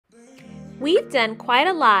We've done quite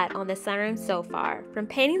a lot on the sunroom so far, from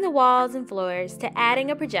painting the walls and floors to adding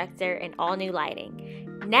a projector and all new lighting.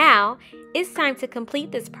 Now, it's time to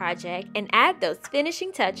complete this project and add those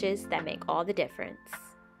finishing touches that make all the difference.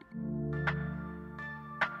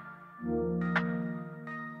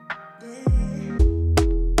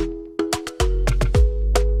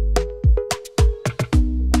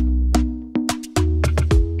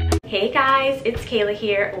 Hey guys, it's Kayla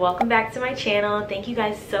here. Welcome back to my channel. Thank you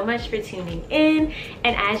guys so much for tuning in.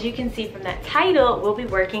 And as you can see from that title, we'll be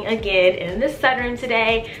working again in the sunroom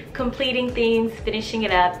today, completing things, finishing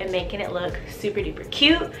it up, and making it look super duper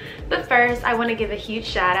cute. But first, I want to give a huge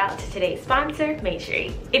shout out to today's sponsor,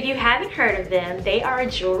 Mejuri. If you haven't heard of them, they are a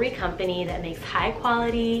jewelry company that makes high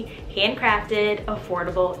quality, handcrafted,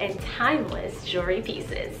 affordable, and timeless jewelry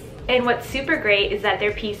pieces. And what's super great is that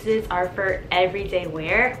their pieces are for everyday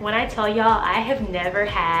wear. When I tell y'all, I have never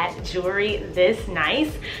had jewelry this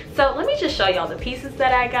nice. So let me just show y'all the pieces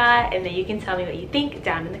that I got, and then you can tell me what you think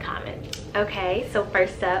down in the comments. Okay, so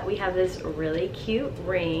first up, we have this really cute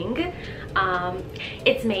ring.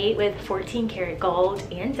 It's made with 14 karat gold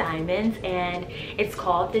and diamonds, and it's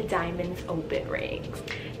called the Diamonds Open Rings.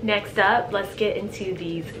 Next up, let's get into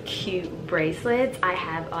these cute bracelets. I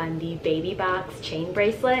have on the baby box chain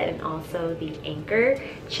bracelet and also the anchor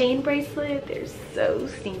chain bracelet. They're so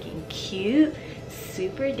stinking cute,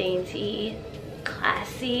 super dainty,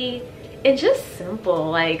 classy, and just simple.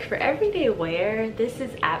 Like for everyday wear, this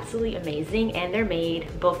is absolutely amazing, and they're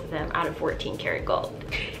made, both of them, out of 14 karat gold.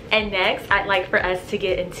 And next, I'd like for us to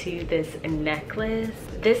get into this necklace.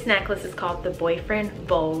 This necklace is called the Boyfriend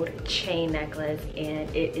Bold Chain Necklace,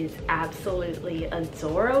 and it is absolutely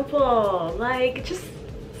adorable. Like, just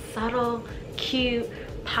subtle, cute,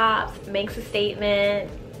 pops, makes a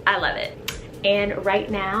statement. I love it. And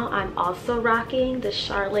right now, I'm also rocking the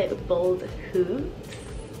Charlotte Bold Hoops.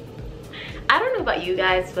 I don't know about you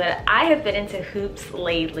guys, but I have been into hoops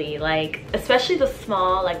lately, like especially the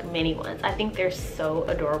small, like mini ones. I think they're so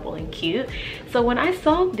adorable and cute. So when I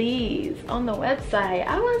saw these on the website,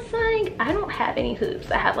 I was like, I don't have any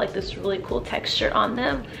hoops. I have like this really cool texture on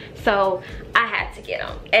them, so I had to get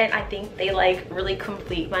them. And I think they like really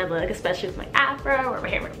complete my look, especially with my afro or my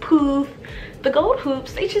hair, my poof. The gold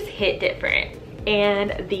hoops, they just hit different.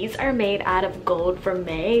 And these are made out of gold from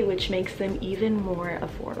May, which makes them even more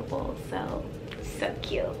affordable. So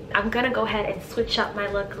cute. I'm gonna go ahead and switch up my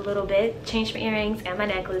look a little bit, change my earrings and my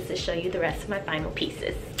necklace to show you the rest of my final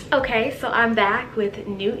pieces. Okay, so I'm back with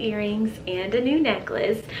new earrings and a new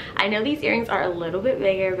necklace. I know these earrings are a little bit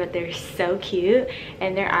bigger, but they're so cute,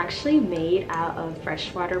 and they're actually made out of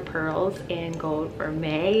freshwater pearls and gold from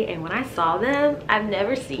May. And when I saw them, I've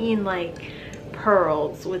never seen like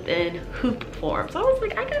pearls within hoop form, so I was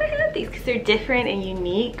like, I gotta have these because they're different and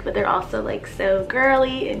unique, but they're also like so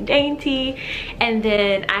girly and dainty. And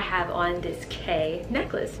then I have on this K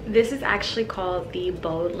necklace. This is actually called the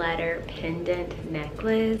Bold Letter Pendant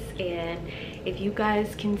Necklace, and if you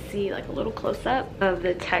guys can see like a little close-up of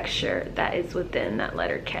the texture that is within that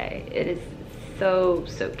letter K, it is so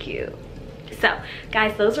cute. So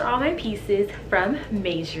guys, those are all my pieces from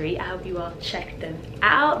Mejuri. I hope you all check them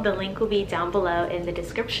out. The link will be down below in the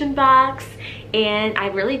description box, and I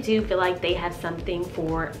really do feel like they have something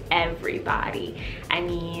for everybody. I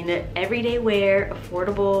mean, everyday wear,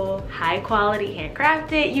 affordable, high quality,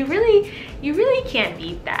 handcrafted. You really can't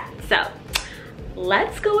beat that. So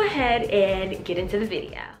let's go ahead and get into the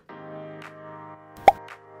video.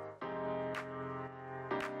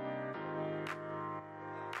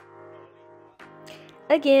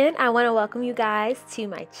 Again, I want to welcome you guys to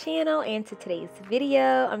my channel and to today's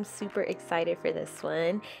video. I'm super excited for this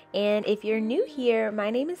one. And if you're new here, my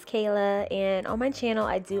name is Kayla, and on my channel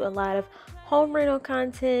I do a lot of home rental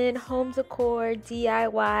content, home decor,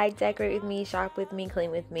 DIY, decorate with me, shop with me,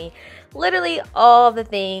 clean with me, literally all the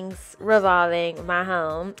things revolving my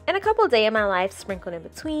home, and a couple day in my life sprinkled in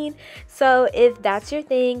between. So if that's your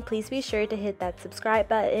thing, please be sure to hit that subscribe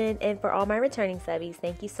button. And for all my returning subbies,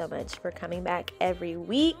 thank you so much for coming back every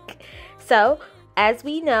week. So as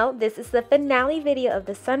we know, this is the finale video of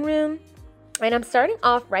the sunroom, and I'm starting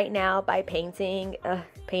off right now by painting.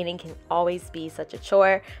 Painting can always be such a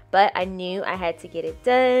chore, but I knew I had to get it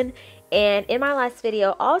done. And in my last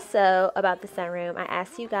video also about the sunroom, I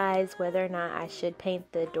asked you guys whether or not I should paint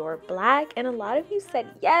the door black, and a lot of you said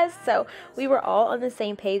yes, so we were all on the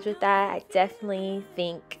same page with that. I definitely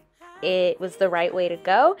think it was the right way to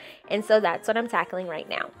go, and so that's what I'm tackling right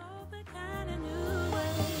now.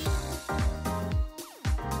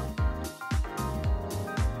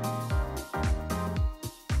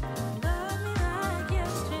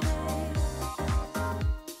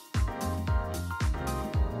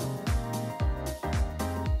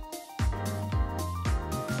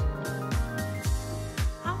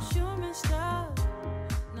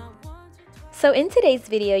 So in today's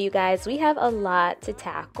video, you guys, we have a lot to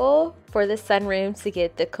tackle for the sunroom to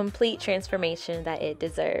get the complete transformation that it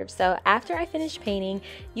deserves. So after I finish painting,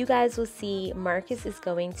 you guys will see Marcus is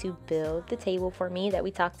going to build the table for me that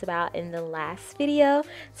we talked about in the last video.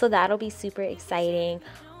 So that'll be super exciting.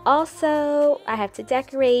 Also, I have to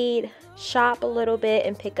decorate, shop a little bit,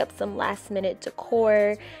 and pick up some last minute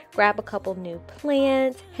decor, grab a couple new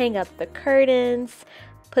plants, hang up the curtains,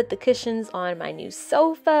 put the cushions on my new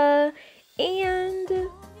sofa, and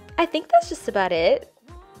I think that's just about it.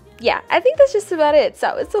 Yeah, I think that's just about it.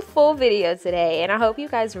 So it's a full video today, and I hope you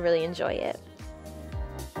guys really enjoy it.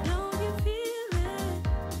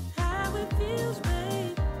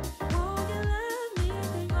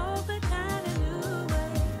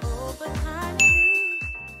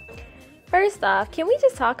 First off, can we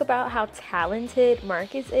just talk about how talented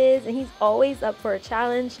Marcus is? And he's always up for a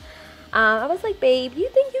challenge. I was like, babe, you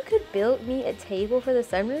think you could build me a table for the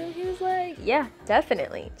sunroom? He was like, yeah,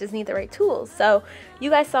 definitely. Just need the right tools. So you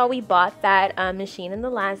guys saw we bought that machine in the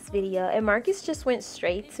last video, and Marcus just went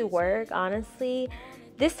straight to work. Honestly,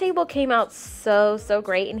 this table came out so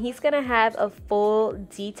great, and he's gonna have a full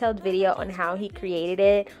detailed video on how he created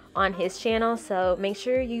it on his channel. So make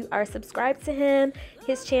sure you are subscribed to him.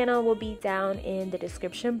 His channel will be down in the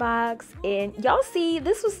description box. And y'all see,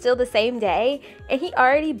 this was still the same day, and he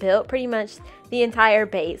already built pretty much the entire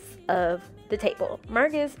base of the table.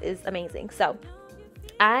 Marcus is amazing. So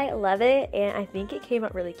I love it, and I think it came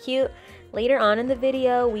out really cute. Later on in the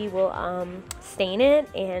video, we will stain it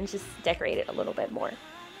and just decorate it a little bit more.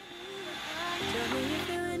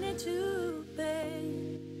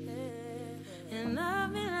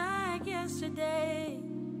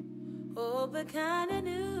 Oh, but kinda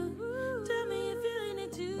new. Tell me you're feeling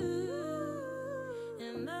it too.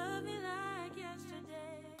 And love me like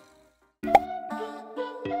yesterday.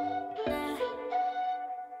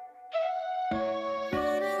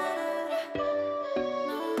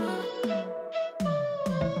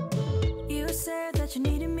 You said that you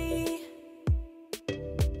needed me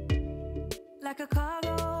like a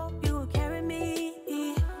cargo. You will carry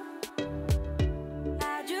me.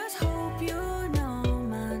 I just hope you know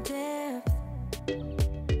my depth.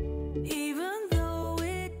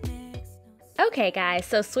 Okay guys,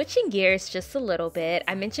 so switching gears just a little bit,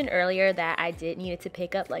 I mentioned earlier that I did need to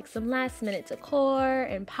pick up like some last minute decor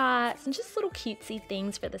and pots and just little cutesy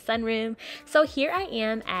things for the sunroom. So here I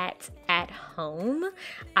am at home.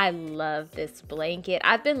 I love this blanket.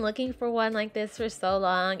 I've been looking for one like this for so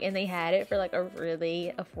long, and they had it for like a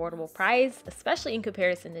really affordable price, especially in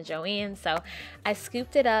comparison to Joann. So I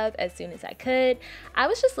scooped it up as soon as I could. I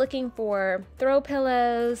was just looking for throw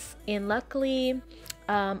pillows, and luckily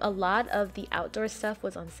a lot of the outdoor stuff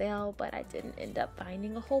was on sale, but I didn't end up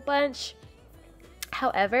finding a whole bunch.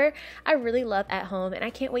 However, I really love at home, and I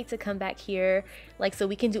can't wait to come back here like so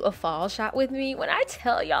we can do a fall shot with me. When I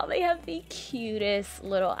tell y'all, they have the cutest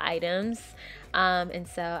little items. And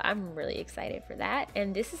so I'm really excited for that.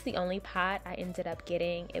 And this is the only pot I ended up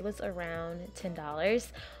getting. It was around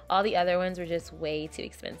 $10. All the other ones were just way too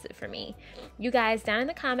expensive for me. You guys, down in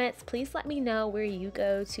the comments, please let me know where you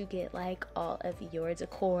go to get like all of your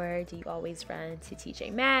decor. Do you always run to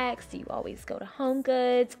TJ Maxx? Do you always go to Home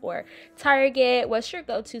Goods or Target? What's your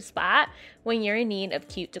go-to spot when you're in need of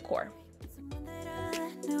cute decor?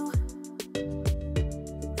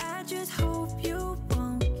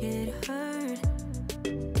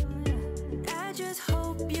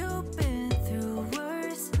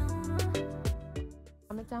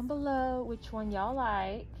 Comment down below which one y'all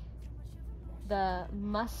like, the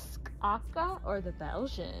Muscaka or the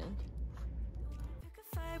Belgian.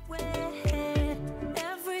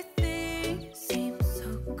 Everything seems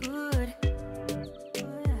so good.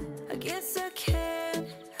 I guess I can't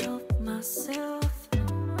help myself.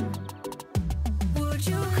 Would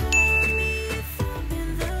you call me if I'm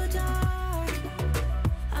in the dark?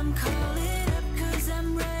 I'm calling up 'cause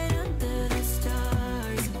I'm right under the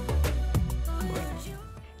stars.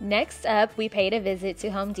 Next up, we paid a visit to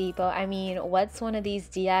Home Depot. I mean, what's one of these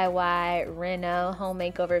DIY reno home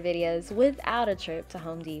makeover videos without a trip to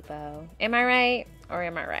Home Depot? Am I right? Or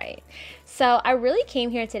am I right? So I really came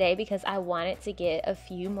here today because I wanted to get a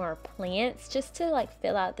few more plants just to like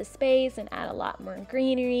fill out the space and add a lot more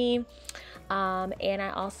greenery. And I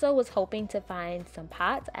also was hoping to find some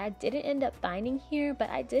pots. I didn't end up finding here, but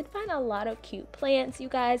I did find a lot of cute plants, you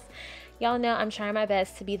guys. Y'all know I'm trying my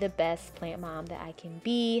best to be the best plant mom that I can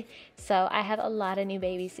be. So I have a lot of new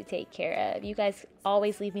babies to take care of. You guys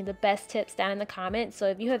always leave me the best tips down in the comments. So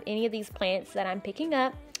if you have any of these plants that I'm picking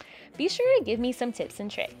up, be sure to give me some tips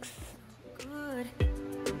and tricks. Good.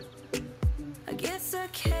 I guess I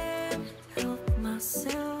can't help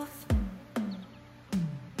myself.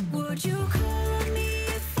 Would you call on me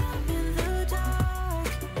if I'm in the dark?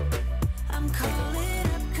 I'm calling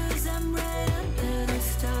up 'cause I'm right under the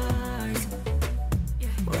stars.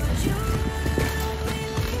 Would you run away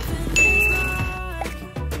leaving this mark?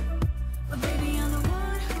 But baby, I'm the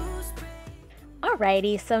one who's breaking.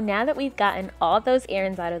 Alrighty, so now that we've gotten all those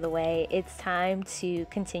errands out of the way, it's time to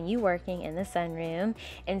continue working in the sunroom.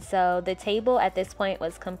 And so the table at this point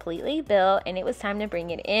was completely built and it was time to bring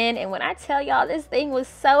it in. And when I tell y'all this thing was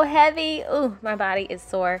so heavy, ooh, my body is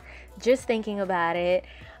sore just thinking about it.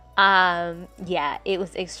 Yeah, it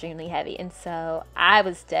was extremely heavy. And so I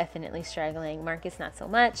was definitely struggling. Marcus, not so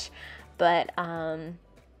much, but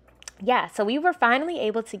yeah, so we were finally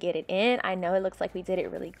able to get it in. I know it looks like we did it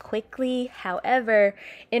really quickly. However,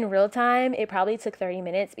 in real time, it probably took 30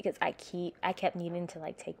 minutes because I kept needing to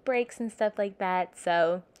like take breaks and stuff like that.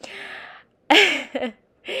 So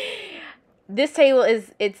this table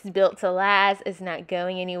it's built to last. It's not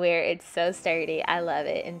going anywhere. It's so sturdy. I love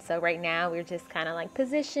it. And so right now we're just kind of like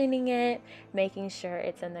positioning it, making sure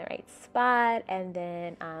it's in the right spot. And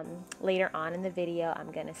then later on in the video,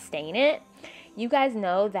 I'm going to stain it. You guys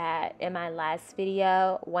know that in my last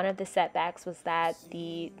video, one of the setbacks was that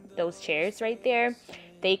those chairs right there,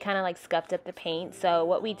 they kind of like scuffed up the paint. So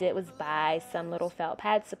what we did was buy some little felt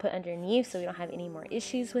pads to put underneath so we don't have any more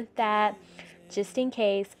issues with that, just in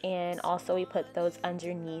case. And also we put those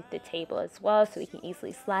underneath the table as well so we can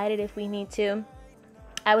easily slide it if we need to.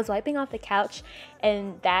 I was wiping off the couch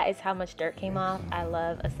and that is how much dirt came off. I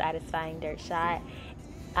love a satisfying dirt shot.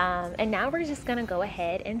 And now we're just gonna go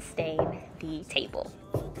ahead and stain the table.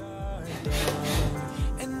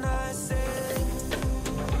 And I said,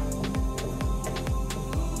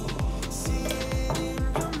 see it in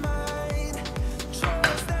your mind,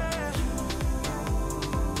 trust that,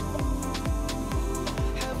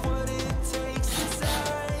 have what it takes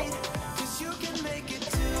inside, 'cause you can make it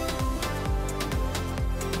too,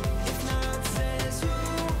 if not says who.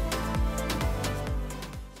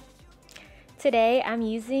 Today I'm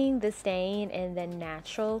using the stain in the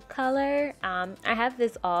natural color. I have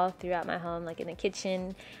this all throughout my home, like in the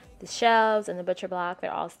kitchen, the shelves and the butcher block,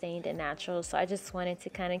 they're all stained in natural. So I just wanted to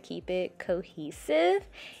kind of keep it cohesive.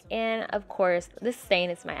 And of course, this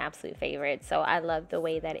stain is my absolute favorite. So I love the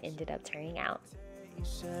way that it ended up turning out.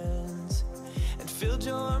 And filled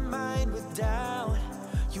your mind with doubt.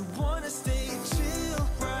 You wanna stay chill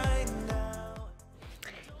right now.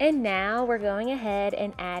 And now we're going ahead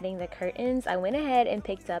and adding the curtains. I went ahead and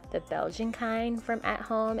picked up the Belgian kind from At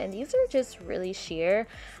Home, and these are just really sheer.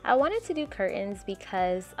 I wanted to do curtains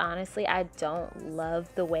because honestly I don't love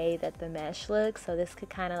the way that the mesh looks, so this could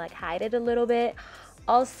kind of like hide it a little bit.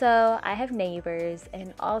 Also, I have neighbors,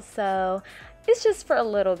 and also it's just for a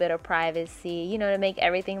little bit of privacy, you know, to make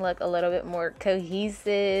everything look a little bit more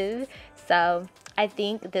cohesive. So I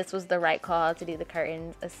think this was the right call to do the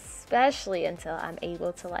curtains, especially until I'm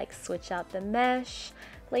able to like switch out the mesh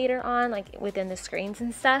later on, like within the screens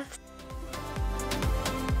and stuff.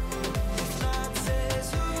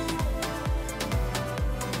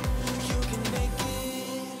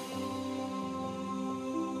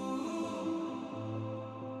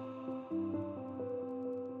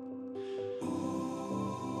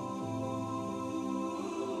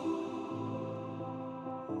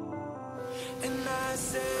 And I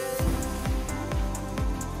said,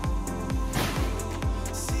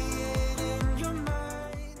 see it in your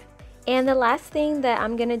mind. And the last thing that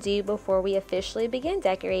I'm gonna do before we officially begin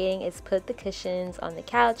decorating is put the cushions on the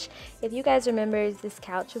couch. If you guys remember, this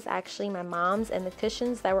couch was actually my mom's, and the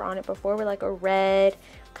cushions that were on it before were like a red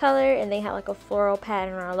color and they had like a floral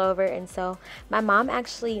pattern all over. And so my mom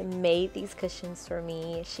actually made these cushions for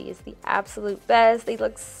me. She is the absolute best. They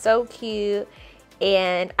look so cute,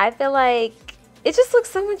 and I feel like it just looks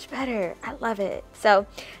so much better. I love it. So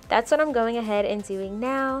that's what I'm going ahead and doing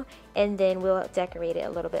now, and then we'll decorate it a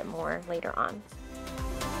little bit more later on.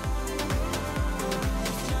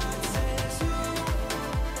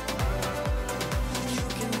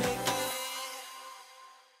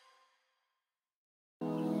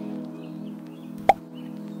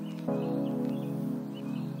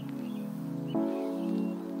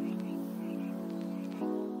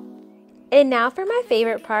 And now for my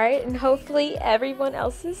favorite part, and hopefully everyone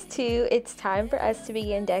else's too, it's time for us to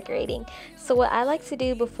begin decorating. So what I like to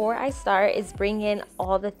do before I start is bring in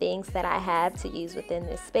all the things that I have to use within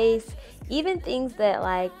this space, even things that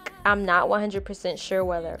like I'm not 100% sure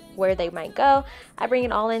where they might go. I bring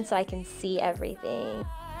it all in so I can see everything.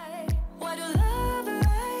 Why do love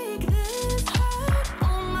like this hurt?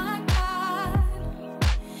 Oh my God.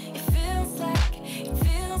 It feels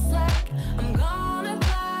like I'm gonna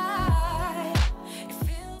cry. It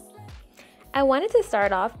feels like I wanted to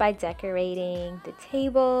start off by decorating the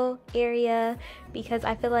table area because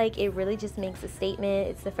I feel like it really just makes a statement.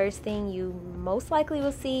 It's the first thing you most likely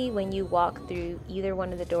will see when you walk through either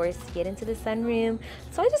one of the doors to get into the sunroom.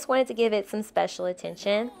 So I just wanted to give it some special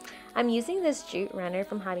attention. I'm using this jute runner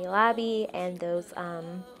from Hobby Lobby, and those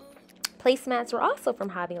placemats were also from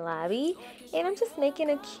Hobby Lobby, and I'm just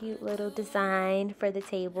making a cute little design for the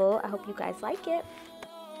table. I hope you guys like it.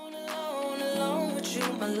 Alone with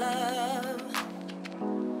you, my love.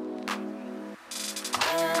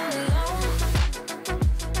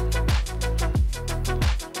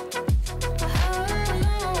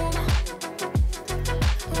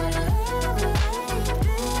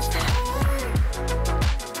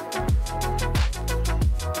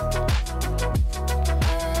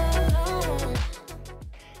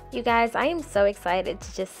 You guys, I am so excited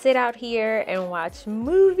to just sit out here and watch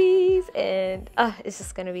movies, and it's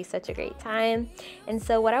just going to be such a great time. And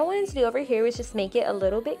so what I wanted to do over here was just make it a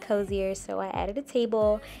little bit cozier. So I added a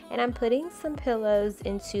table, and I'm putting some pillows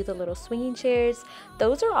into the little swinging chairs.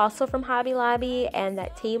 Those are also from Hobby Lobby, and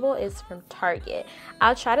that table is from Target.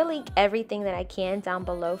 I'll try to link everything that I can down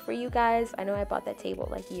below for you guys. I know I bought that table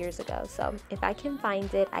like years ago, so if I can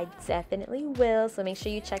find it, I definitely will. So make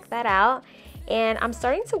sure you check that out. And I'm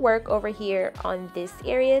starting to work over here on this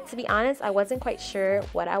area. To be honest, I wasn't quite sure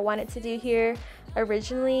what I wanted to do here.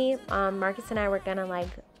 Originally, Marcus and I were gonna like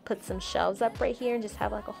put some shelves up right here and just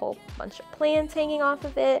have like a whole bunch of plants hanging off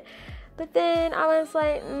of it. But then I was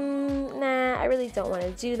like, nah, I really don't want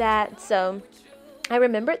to do that. So I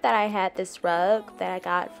remembered that I had this rug that I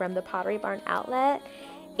got from the Pottery Barn outlet,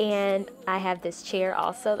 and I have this chair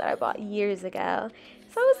also that I bought years ago.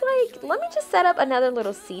 So I was like, let me just set up another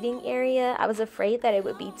little seating area. I was afraid that it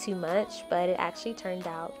would be too much, but it actually turned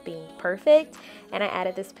out being perfect. And I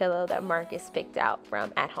added this pillow that Marcus picked out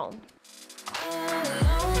from at home.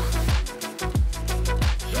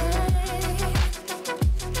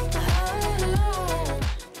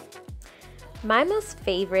 My most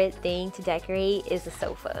favorite thing to decorate is the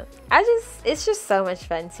sofa. It's just so much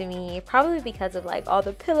fun to me, probably because of like all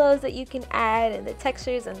the pillows that you can add and the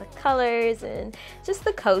textures and the colors and just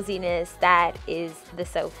the coziness that is the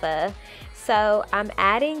sofa. So I'm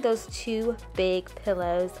adding those two big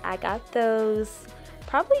pillows. I got those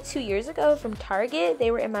probably 2 years ago from Target.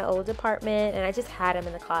 They were in my old apartment, and I just had them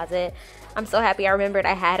in the closet. I'm so happy I remembered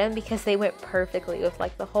I had them because they went perfectly with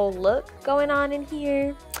like the whole look going on in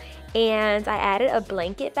here. And I added a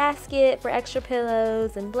blanket basket for extra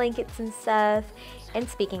pillows and blankets and stuff. And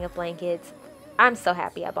speaking of blankets, I'm so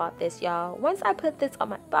happy I bought this, y'all. Once I put this on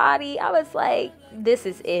my body, I was like, this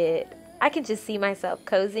is it. I can just see myself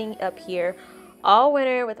cozying up here all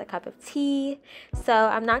winter with a cup of tea. So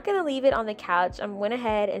I'm not gonna leave it on the couch. I went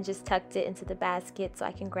ahead and just tucked it into the basket so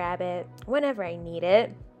I can grab it whenever I need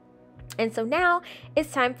it. And so now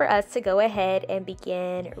it's time for us to go ahead and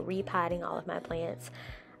begin repotting all of my plants.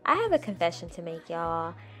 I have a confession to make,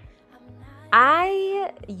 y'all.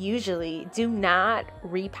 I usually do not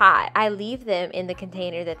repot. I leave them in the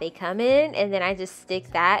container that they come in, and then I just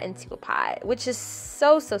stick that into a pot, which is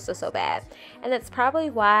so bad. And that's probably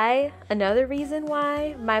why, another reason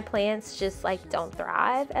why my plants just like don't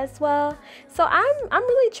thrive as well. So I'm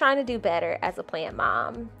really trying to do better as a plant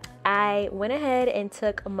mom. I went ahead and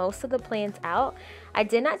took most of the plants out. I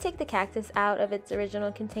did not take the cactus out of its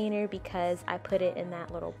original container because I put it in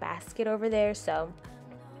that little basket over there. So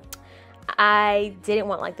I didn't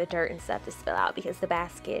want like the dirt and stuff to spill out because the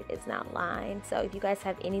basket is not lined. So if you guys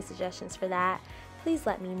have any suggestions for that, please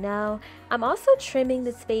let me know. I'm also trimming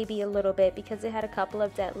this baby a little bit because it had a couple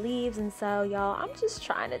of dead leaves, and so y'all, I'm just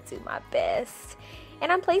trying to do my best.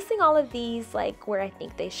 And I'm placing all of these like where I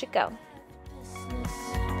think they should go.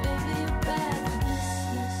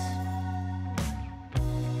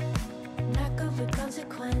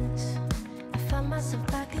 Consequence, I found myself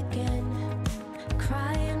back again,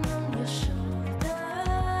 crying on your shoulder.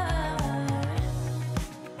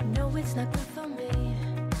 No, it's not good for me,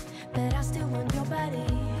 but I still want your body.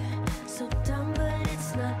 So dumb, but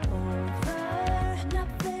it's not over. Not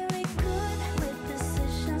very good with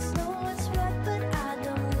decisions, know what's right, but I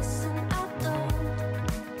don't listen. I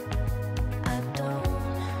don't,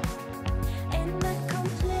 and I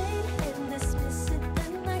complain and dismiss it,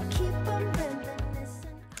 then I keep on reminiscing.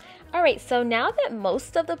 Alright, so now that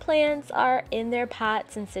most of the plants are in their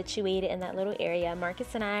pots and situated in that little area,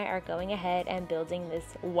 Marcus and I are going ahead and building this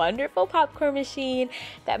wonderful popcorn machine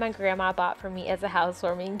that my grandma bought for me as a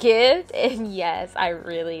housewarming gift. And yes, I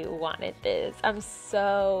really wanted this. I'm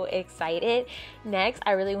so excited. Next,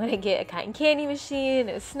 I really want to get a cotton candy machine,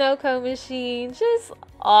 a snow cone machine, just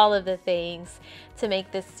all of the things to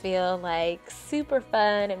make this feel like super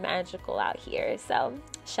fun and magical out here. So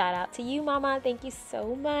shout out to you, Mama. Thank you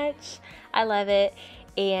so much. I love it.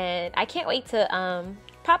 And I can't wait to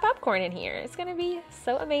pop popcorn in here. It's gonna be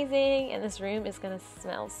so amazing, and this room is gonna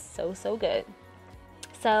smell so good.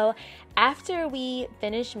 So after we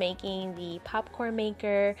finish making the popcorn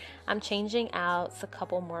maker, I'm changing out a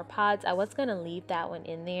couple more pods. I was gonna leave that one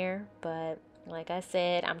in there, but like I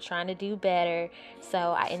said, I'm trying to do better. So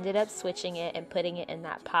I ended up switching it and putting it in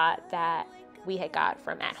that pot that we had got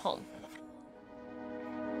from at home.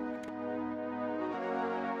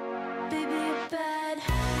 Baby, you're bad.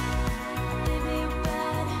 Baby, you're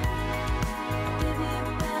bad. Baby,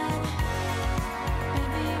 you're bad.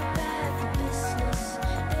 Baby, you're bad for business.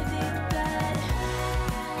 Baby, you're bad.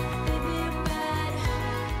 Baby, you're bad.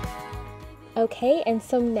 Okay, and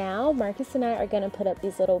so now Marcus and I are going to put up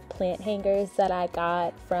these little plant hangers that I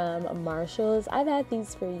got from Marshall's. I've had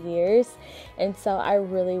these for years, and so I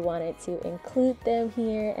really wanted to include them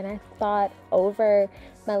here, and I thought over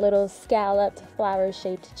my little scalloped flower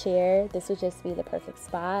shaped chair, this would just be the perfect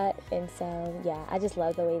spot. And so yeah, I just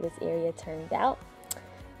love the way this area turned out.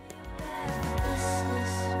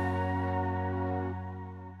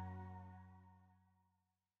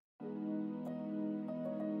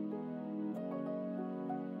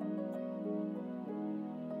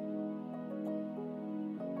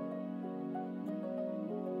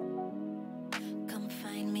 Come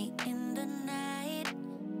find me in the night.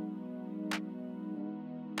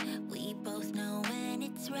 We both know when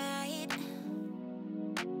it's right.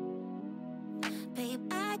 Babe,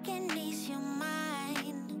 I can ease your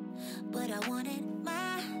mind, but I want it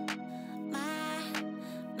my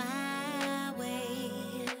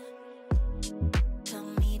way. So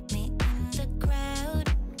meet me in the crowd.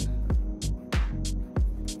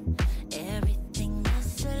 Everything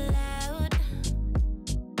is allowed.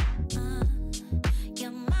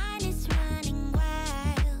 Your mind is running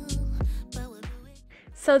wild, but we'll do it.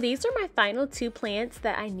 So these are my final two plants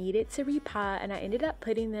that I needed to repot, and I ended up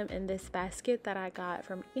putting them in this basket that I got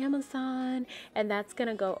from Amazon, and that's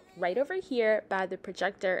gonna go right over here by the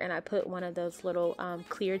projector. And I put one of those little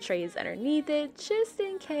clear trays underneath it just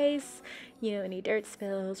in case, you know, any dirt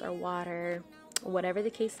spills or water, whatever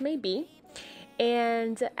the case may be.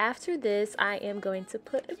 And after this, I am going to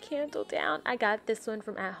put a candle down. I got this one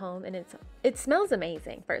from at home, and it smells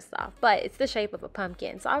amazing, first off, but it's the shape of a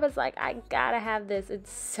pumpkin. So I was like, I gotta have this.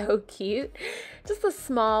 It's so cute. Just a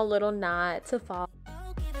small little knot to fall.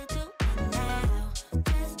 Oh, give it to me now.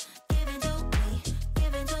 Just give it to me.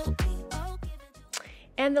 Give it to me. Oh, give it to me.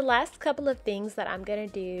 And the last couple of things that I'm gonna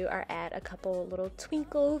do are add a couple little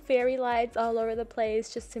twinkle fairy lights all over the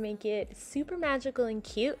place just to make it super magical and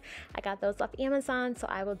cute. I got those off Amazon, so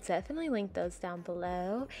I will definitely link those down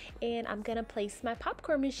below. And I'm gonna place my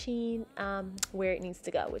popcorn machine where it needs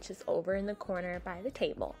to go, which is over in the corner by the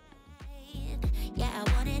table. Yeah, I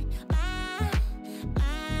want it my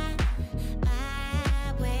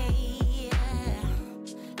way.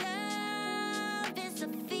 Love is a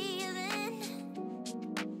feeling,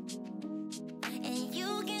 and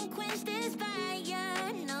you can quench this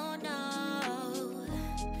fire. No, no.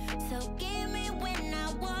 So give me when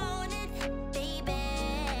I want it, baby.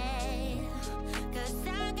 'Cause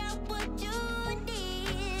I got what you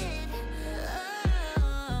need.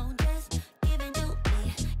 Oh, just give it to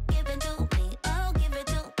me. Give it to me. Oh, give it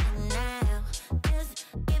to me now. Just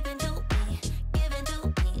give it to me. Give it to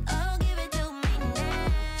me. Oh, give it to me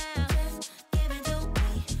now. Just give it to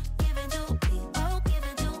me. Give it to me. Oh, give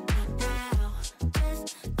it to me now. Just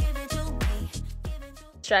give it to me. Give it to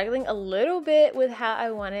me. Struggling a little bit with how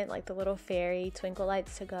I wanted like the little fairy twinkle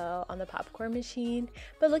lights to go on the popcorn machine,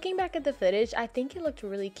 but looking back at the footage, I think it looked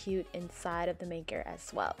really cute inside of the maker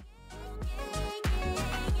as well.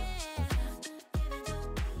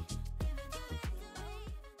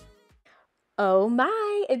 Oh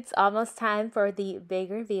my, it's almost time for the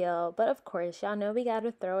big reveal, but of course, y'all know we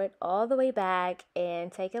gotta throw it all the way back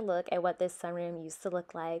and take a look at what this sunroom used to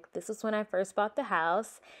look like. This was when I first bought the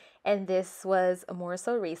house, and this was more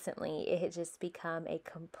so recently. It had just become a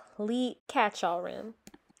complete catch-all room.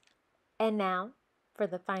 And now for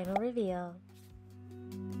the final reveal.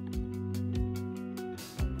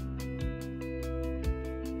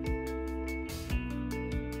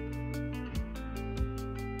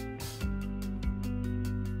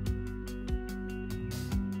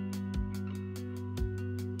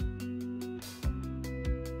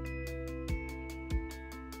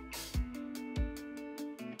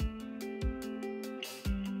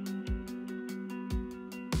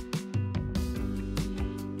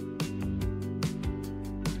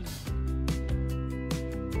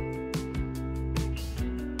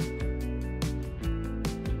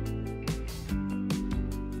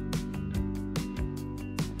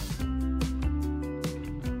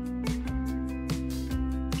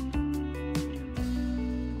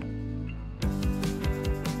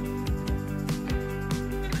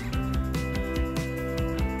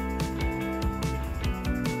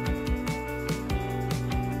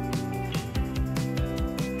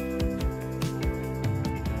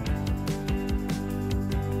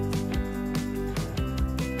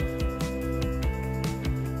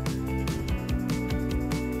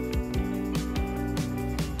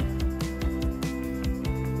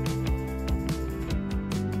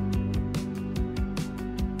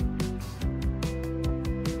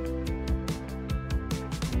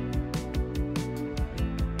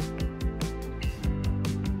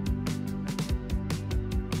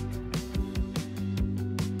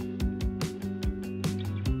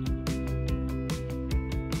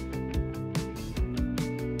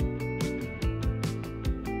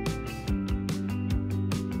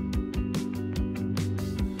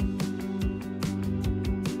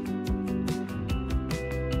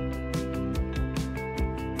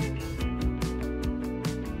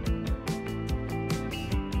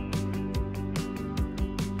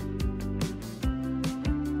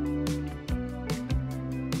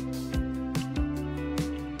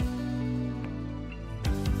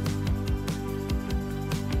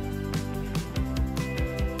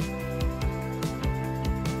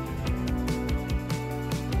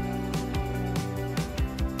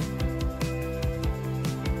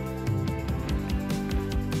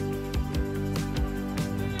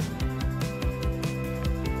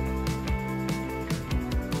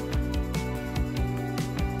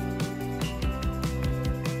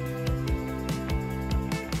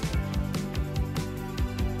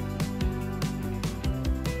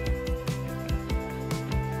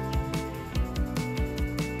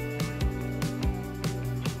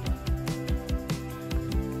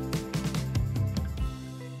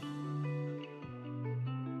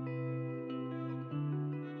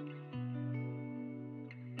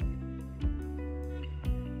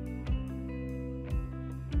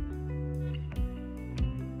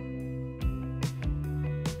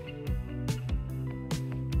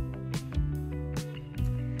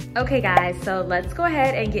 Okay guys, so let's go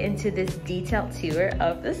ahead and get into this detailed tour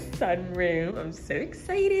of the sunroom. I'm so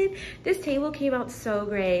excited. This table came out so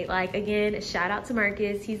great. Like, again, shout out to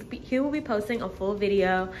Marcus. He will be posting a full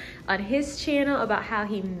video on his channel about how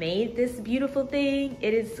he made this beautiful thing.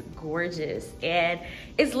 It is gorgeous and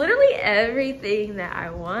it's literally everything that I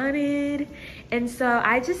wanted. And so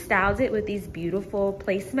I just styled it with these beautiful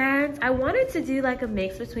placemats. I wanted to do like a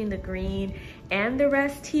mix between the green and the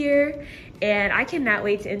rest here, and I cannot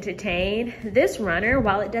wait to entertain this runner.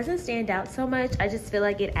 While it doesn't stand out so much, I just feel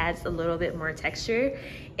like it adds a little bit more texture.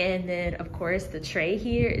 And then of course the tray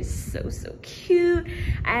here is so cute.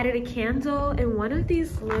 I added a candle in one of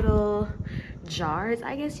these little jars,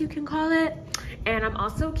 I guess you can call it. And I'm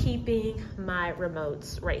also keeping my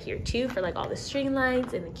remotes right here too for like all the string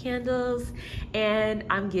lights and the candles. And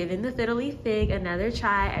I'm giving the fiddly fig another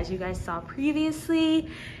try, as you guys saw previously.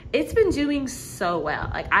 It's been doing so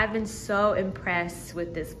well. Like, I've been so impressed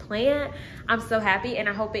with this plant. I'm so happy and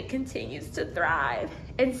I hope it continues to thrive.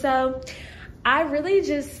 And so I really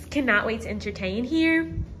just cannot wait to entertain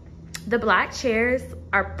here. The black chairs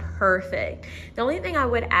are perfect. The only thing I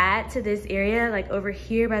would add to this area, like over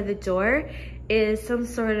here by the door, is some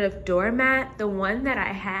sort of doormat. The one that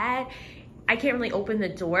I had, I can't really open the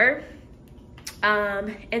door.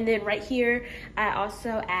 And then right here, I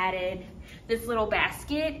also added this little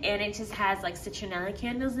basket, and it just has like citronella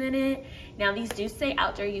candles in it. Now these do say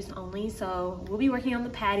outdoor use only, so we'll be working on the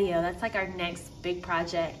patio. That's like our next big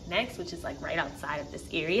project next, which is like right outside of this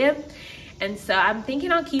area. And so I'm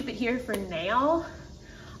thinking I'll keep it here for now.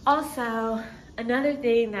 Also, another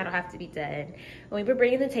thing that'll have to be done, when we were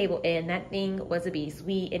bringing the table in, that thing was a beast.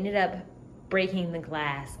 We ended up breaking the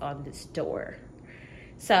glass on this door.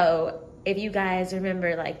 So if you guys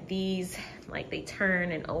remember, like these, like they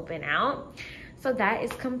turn and open out. So that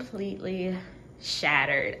is completely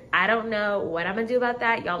shattered. I don't know what I'm gonna do about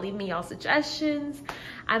that. Y'all leave me y'all suggestions.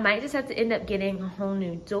 I might just have to end up getting a whole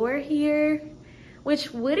new door here,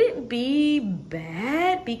 which wouldn't be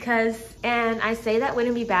bad because, and I say that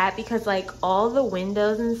wouldn't be bad because like all the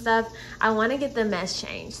windows and stuff, I want to get the mesh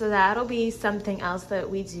changed. So that'll be something else that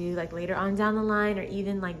we do like later on down the line, or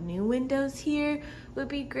even like new windows here would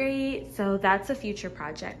be great. So that's a future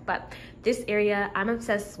project. But this area I'm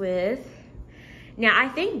obsessed with. Now I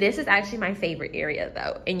think this is actually my favorite area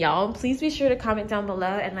though. And y'all, please be sure to comment down below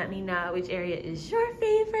and let me know which area is your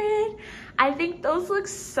favorite. I think those look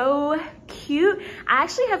so cute. I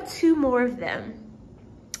actually have 2 more of them,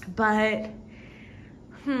 but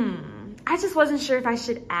I just wasn't sure if I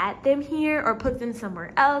should add them here or put them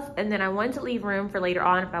somewhere else. And then I wanted to leave room for later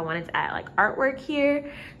on if I wanted to add like artwork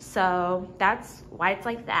here. So that's why it's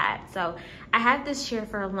like that. So I had this chair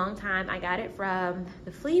for a long time. I got it from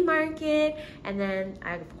the flea market, and then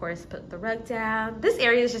I of course put the rug down. This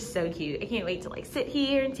area is just so cute. I can't wait to like sit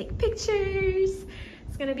here and take pictures.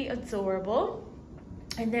 It's gonna be adorable.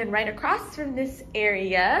 And then right across from this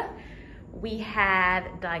area, we have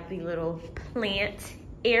like the little plant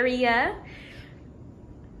area.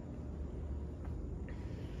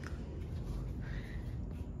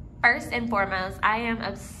 First and foremost, I am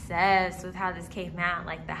obsessed with how this came out.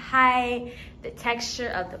 Like the height, the texture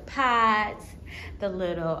of the pots, the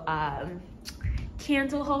little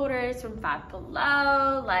candle holders from Five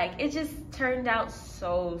Below. Like it just turned out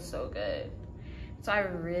so good. So I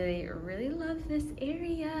really love this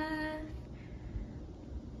area.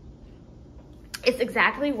 It's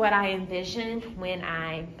exactly what I envisioned when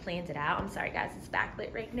I planned it out. I'm sorry guys, it's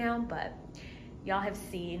backlit right now, but y'all have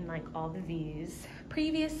seen like all the views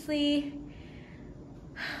previously.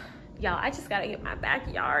 Y'all, I just gotta get my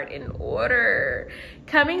backyard in order.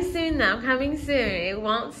 Coming soon though, coming soon. It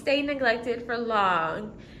won't stay neglected for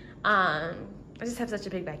long. I just have such a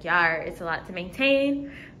big backyard. It's a lot to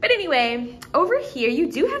maintain. But anyway, over here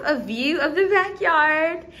you do have a view of the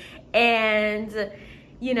backyard, and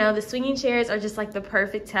you know, the swinging chairs are just like the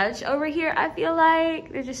perfect touch over here. I feel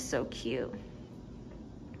like they're just so cute.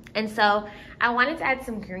 And so I wanted to add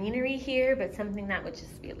some greenery here, but something that would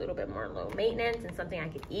just be a little bit more low maintenance and something I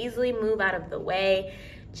could easily move out of the way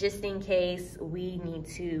just in case we need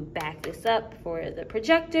to back this up for the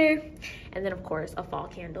projector. And then of course a fall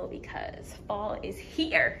candle because fall is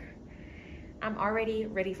here. I'm already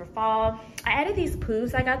ready for fall. I added these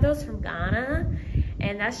poofs. I got those from Ghana,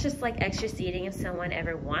 and that's just like extra seating if someone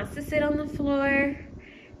ever wants to sit on the floor.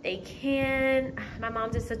 They can. My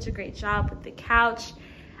mom did such a great job with the couch.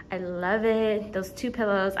 I love it. Those 2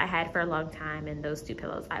 pillows I had for a long time, and those 2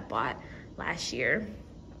 pillows I bought last year.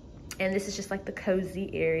 And this is just like the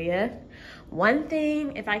cozy area. One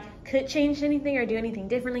thing, if I could change anything or do anything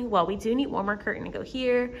differently, well, we do need one more curtain to go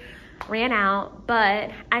here. ran out,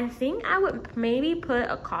 but I think I would maybe put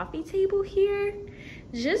a coffee table here,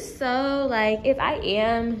 just so like if I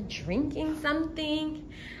am drinking something,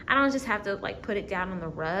 I don't just have to like put it down on the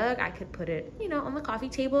rug. I could put it, you know, on the coffee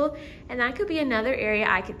table, and that could be another area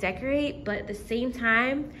I could decorate. But at the same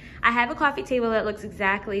time, I have a coffee table that looks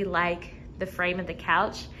exactly like the frame of the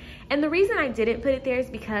couch. And the reason I didn't put it there is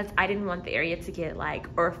because I didn't want the area to get like,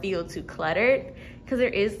 or feel too cluttered, because there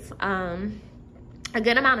is a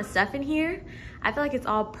good amount of stuff in here. I feel like it's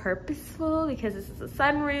all purposeful because this is a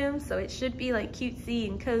sunroom, so it should be like cutesy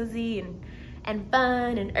and cozy and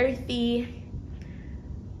fun and earthy.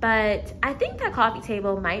 But I think that coffee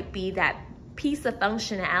table might be that piece of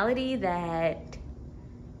functionality that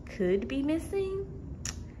could be missing.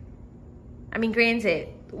 I mean, granted,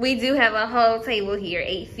 we do have a whole table here,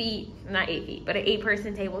 8 feet, not 8 feet, but an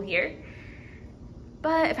 8-person table here.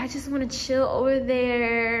 But if I just want to chill over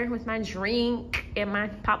there with my drink and my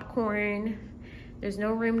popcorn, there's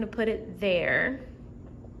no room to put it there.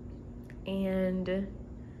 And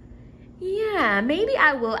yeah, maybe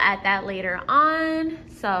I will add that later on.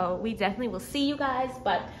 So we definitely will see you guys.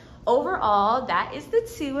 But overall, that is the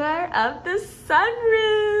tour of the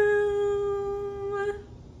sunroom.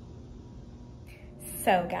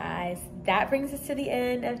 So guys, that brings us to the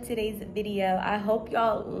end of today's video. I hope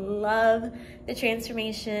y'all love the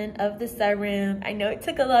transformation of the sunroom. I know it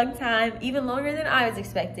took a long time, even longer than I was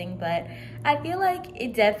expecting, but I feel like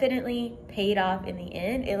it definitely paid off in the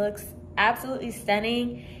end. It looks absolutely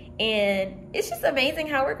stunning, and it's just amazing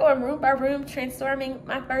how we're going room by room, transforming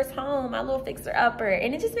my first home, my little fixer-upper,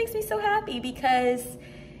 and it just makes me so happy because,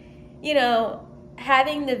 you know,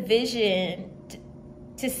 having the vision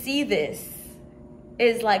to see this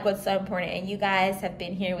is like what's so important. And you guys have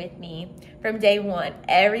been here with me from day one.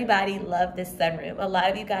 Everybody loved this sunroom. A lot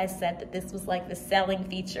of you guys said that this was like the selling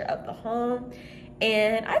feature of the home.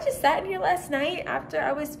 And I just sat in here last night after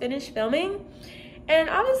I was finished filming, and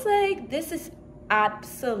I was like, this is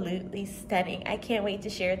absolutely stunning. I can't wait to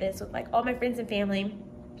share this with like all my friends and family,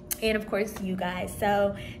 and of course you guys.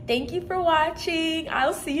 So thank you for watching.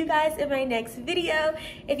 I'll see you guys in my next video.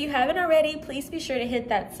 If you haven't already, please be sure to hit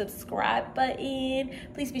that subscribe button.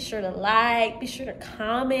 Please be sure to like, be sure to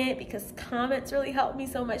comment, because comments really help me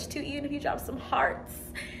so much too. Even if you drop some hearts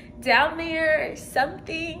down there or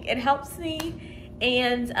something, it helps me.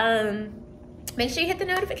 And make sure you hit the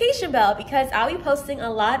notification bell, because I'll be posting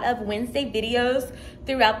a lot of Wednesday videos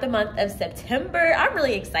throughout the month of September. I'm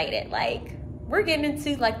really excited. Like, we're getting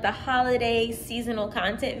into like the holiday seasonal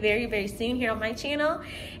content very, very soon here on my channel.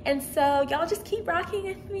 And so y'all just keep rocking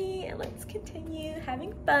with me, and let's continue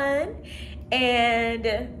having fun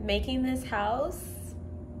and making this house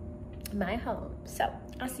my home. So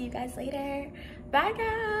I'll see you guys later. Bye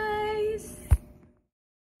guys.